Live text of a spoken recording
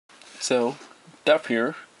So, Duff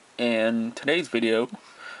here, and today's video,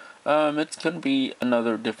 it's going to be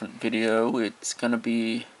another different video. It's going to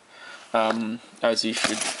be, as you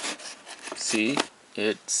should see,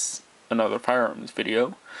 it's another firearms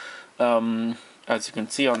video. As you can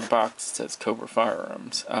see on the box, it says Cobra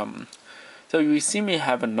Firearms. So you see me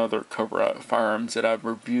have another Cobra Firearms that I've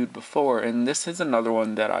reviewed before, and this is another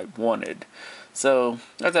one that I wanted. So,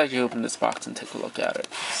 let's actually open this box and take a look at it.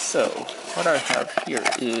 So, what I have here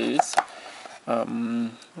is,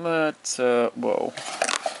 well,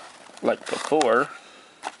 like before,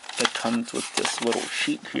 it comes with this little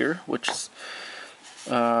sheet here, which is,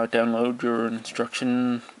 download your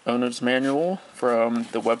instruction owner's manual from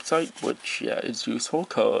the website, which, yeah, is useful,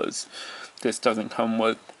 because this doesn't come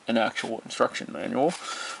with an actual instruction manual.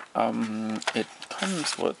 It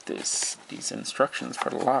comes with these instructions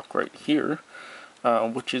for the lock right here.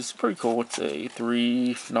 Which is pretty cool. It's a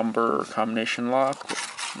 3-number combination lock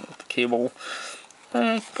with the cable.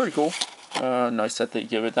 Pretty cool. Nice that they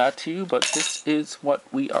give it that to you, but this is what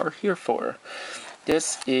we are here for.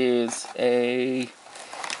 This is a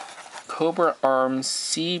Cobra Arms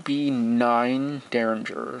CB9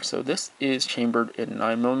 Derringer. So this is chambered in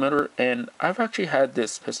 9mm, and I've actually had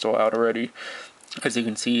this pistol out already. As you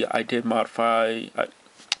can see, I did modify.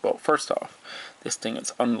 Well, first off, this thing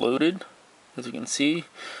is unloaded, as you can see,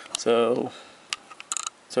 so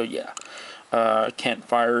yeah, can't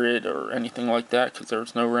fire it or anything like that because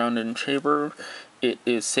there's no round in chamber. It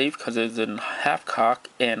is safe because it's in half cock,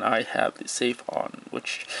 and I have the safe on,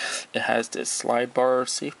 which it has this slide bar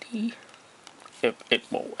safety. If it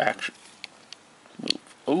will actually move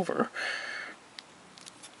over,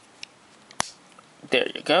 there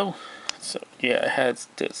you go. So yeah, it has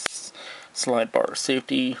this slide bar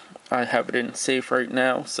safety. I have it in safe right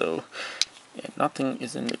now, so yeah, nothing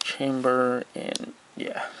is in the chamber, and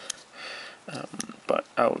yeah, but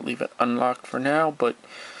I'll leave it unlocked for now. But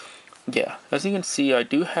yeah, as you can see, I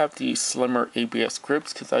do have the slimmer ABS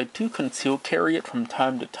grips because I do conceal carry it from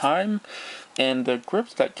time to time, and the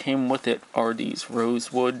grips that came with it are these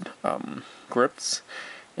rosewood grips,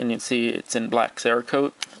 and you can see it's in black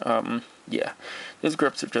Cerakote. Yeah, these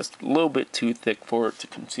grips are just a little bit too thick for it to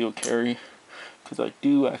conceal carry, because I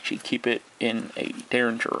do actually keep it in a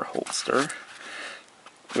Derringer holster,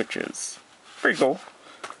 which is pretty cool.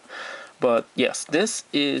 But yes, this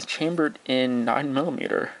is chambered in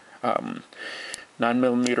 9mm,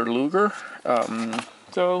 9mm Luger.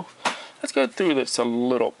 So let's go through this a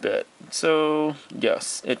little bit. So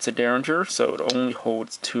yes, it's a Derringer, so it only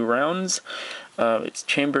holds 2 rounds. It's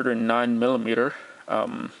chambered in 9mm.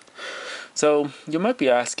 So you might be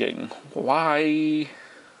asking, why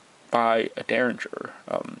buy a Derringer,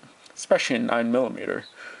 especially in 9mm?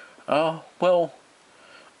 Well,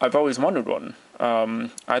 I've always wanted one.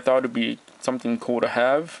 I thought it'd be something cool to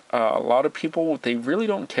have. A lot of people, they really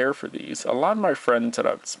don't care for these. A lot of my friends that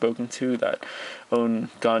I've spoken to that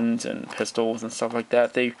own guns and pistols and stuff like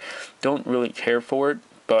that, they don't really care for it,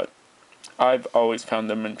 but I've always found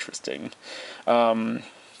them interesting. You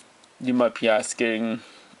might be asking,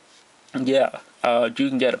 yeah, you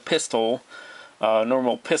can get a pistol,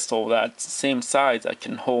 normal pistol that's the same size that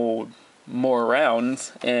can hold more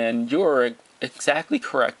rounds, and you're exactly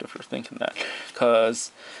correct if you're thinking that,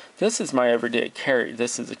 because this is my everyday carry.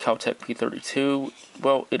 This is a Cal-Tech P32.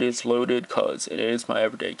 Well, it is loaded because it is my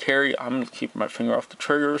everyday carry. I'm going to keep my finger off the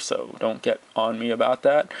trigger, so don't get on me about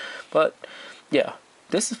that. But yeah,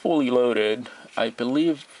 this is fully loaded. I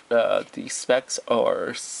believe the specs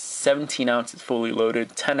are 17 ounces fully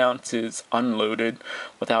loaded, 10 ounces unloaded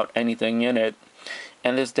without anything in it.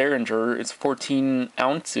 And this Derringer is 14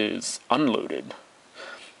 ounces unloaded.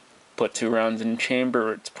 Put 2 rounds in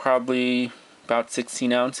chamber, it's probably about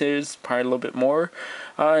 16 ounces, probably a little bit more.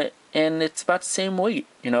 And it's about the same weight,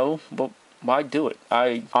 you know, but why do it?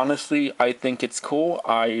 Honestly, I think it's cool.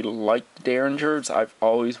 I like Derringers. I've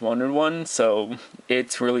always wanted one, so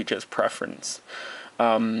it's really just preference.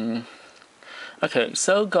 Okay,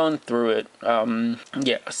 so going through it,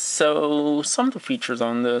 yeah, so some of the features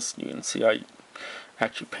on this, you can see I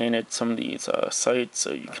actually painted some of these sights,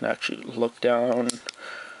 so you can actually look down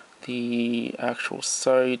the actual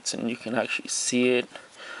sights and you can actually see it.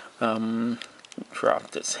 Drop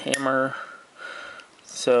this hammer.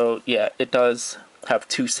 So yeah, it does have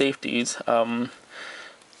 2 safeties.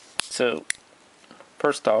 So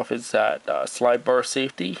first off is that slide bar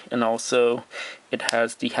safety, and also it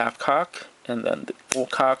has the half cock and then the full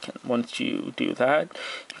cock. And once you do that,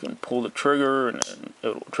 you can pull the trigger and then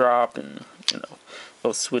it'll drop, and you know,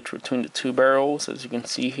 it'll switch between the 2 barrels, as you can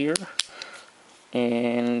see here.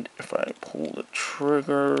 And if I pull the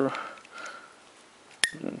trigger,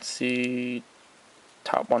 you can see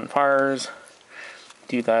top one fires,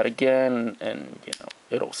 do that again, and you know,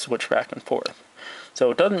 it'll switch back and forth.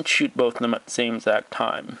 So it doesn't shoot both of them at the same exact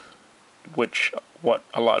time, which what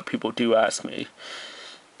a lot of people do ask me.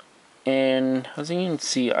 And as you can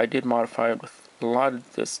see, I did modify it with a lot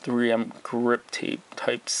of this 3M grip tape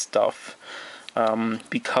type stuff,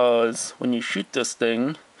 because when you shoot this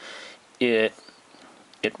thing, it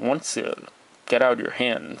wants to get out of your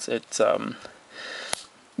hands. It's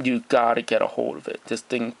you gotta get a hold of it. This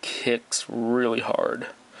thing kicks really hard.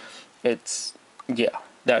 Yeah,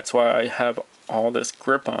 that's why I have all this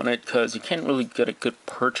grip on it, because you can't really get a good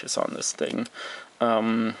purchase on this thing.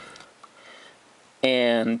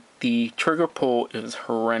 And the trigger pull is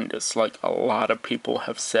horrendous, like a lot of people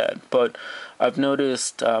have said. But I've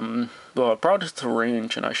noticed, well, I brought it to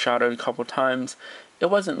range and I shot it a couple times. It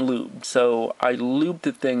wasn't lubed, so I lubed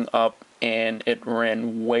the thing up and it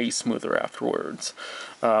ran way smoother afterwards.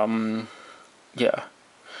 Yeah.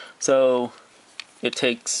 So it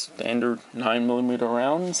takes standard 9mm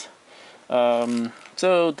rounds.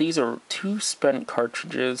 So these are 2 spent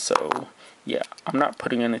cartridges, so yeah, I'm not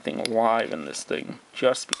putting anything live in this thing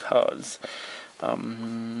just because.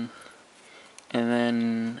 And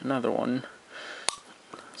then another one.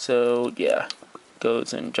 So yeah,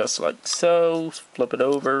 goes in just like so, flip it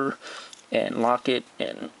over and lock it,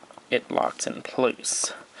 and it locks in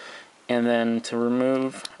place. And then to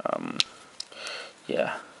remove,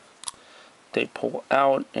 yeah, they pull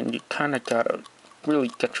out, and you kind of gotta really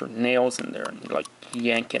get your nails in there and like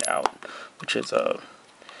yank it out, which is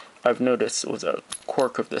I've noticed was a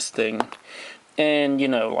quirk of this thing. And you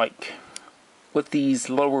know, like with these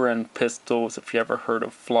lower end pistols, if you ever heard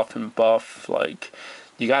of fluff and buff, like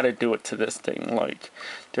you gotta do it to this thing. Like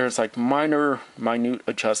there's like minute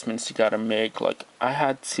adjustments you gotta make. Like I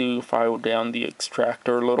had to file down the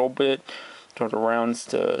extractor a little bit for the rounds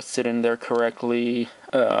to sit in there correctly.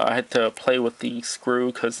 I had to play with the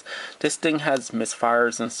screw because this thing has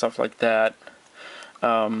misfires and stuff like that.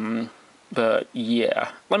 But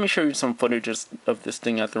yeah, let me show you some footage of this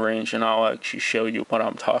thing at the range, and I'll actually show you what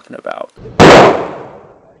I'm talking about.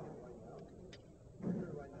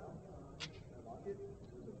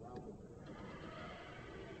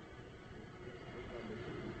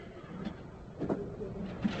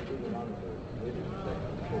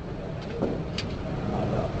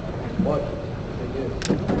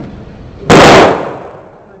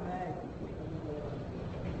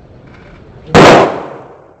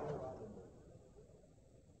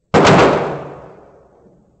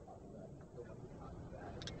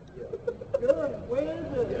 Good. Where is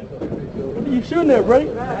it? What are you shooting at, buddy?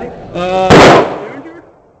 Derringer?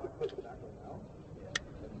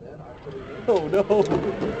 Oh no.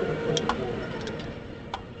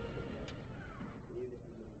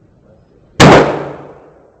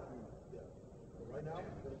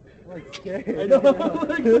 Like scared. I know.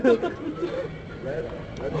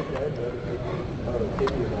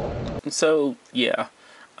 So yeah,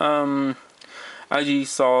 as you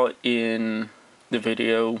saw in the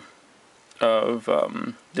video of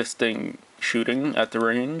this thing shooting at the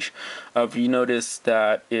range, you noticed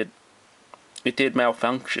that it did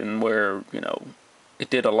malfunction where, you know, it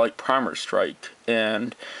did a light primer strike,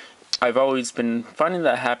 and I've always been finding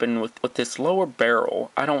that happen with this lower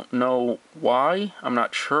barrel. I don't know why. I'm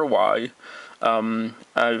not sure why.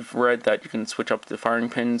 I've read that you can switch up the firing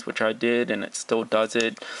pins, which I did, and it still does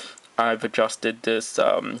it. I've adjusted this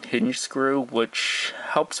hinge screw, which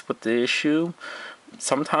helps with the issue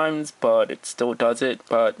sometimes, but it still does it.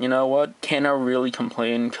 But you know what? Can't I really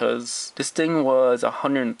complain, because this thing was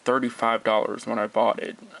 $135 when I bought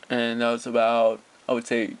it, and that was about, I would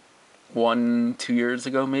say, 1-2 years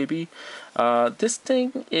ago maybe. This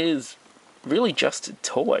thing is really just a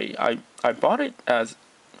toy. I bought it as,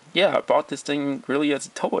 yeah, I bought this thing really as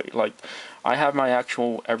a toy. Like, I have my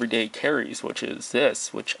actual everyday carries, which is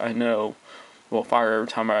this, which I know will fire every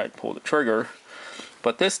time I pull the trigger.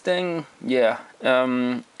 But this thing, yeah,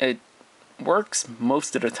 it works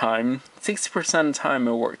most of the time. 60% of the time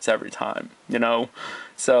it works every time, you know?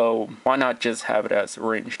 So why not just have it as a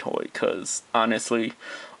range toy? Because honestly,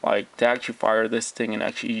 like, to actually fire this thing and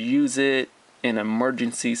actually use it in an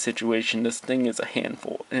emergency situation, this thing is a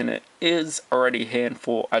handful. And it is already a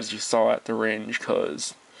handful, as you saw at the range,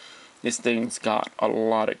 because this thing's got a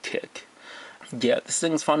lot of kick. Yeah, this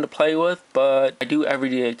thing's fun to play with, but I do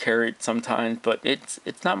everyday carry it sometimes, but it's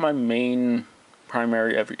not my main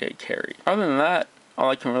primary everyday carry. Other than that, all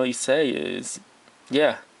I can really say is,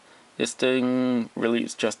 yeah, this thing really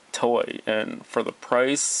is just a toy, and for the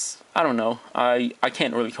price, I don't know, I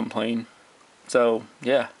can't really complain. So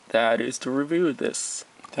yeah, that is the review of this.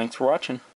 Thanks for watching.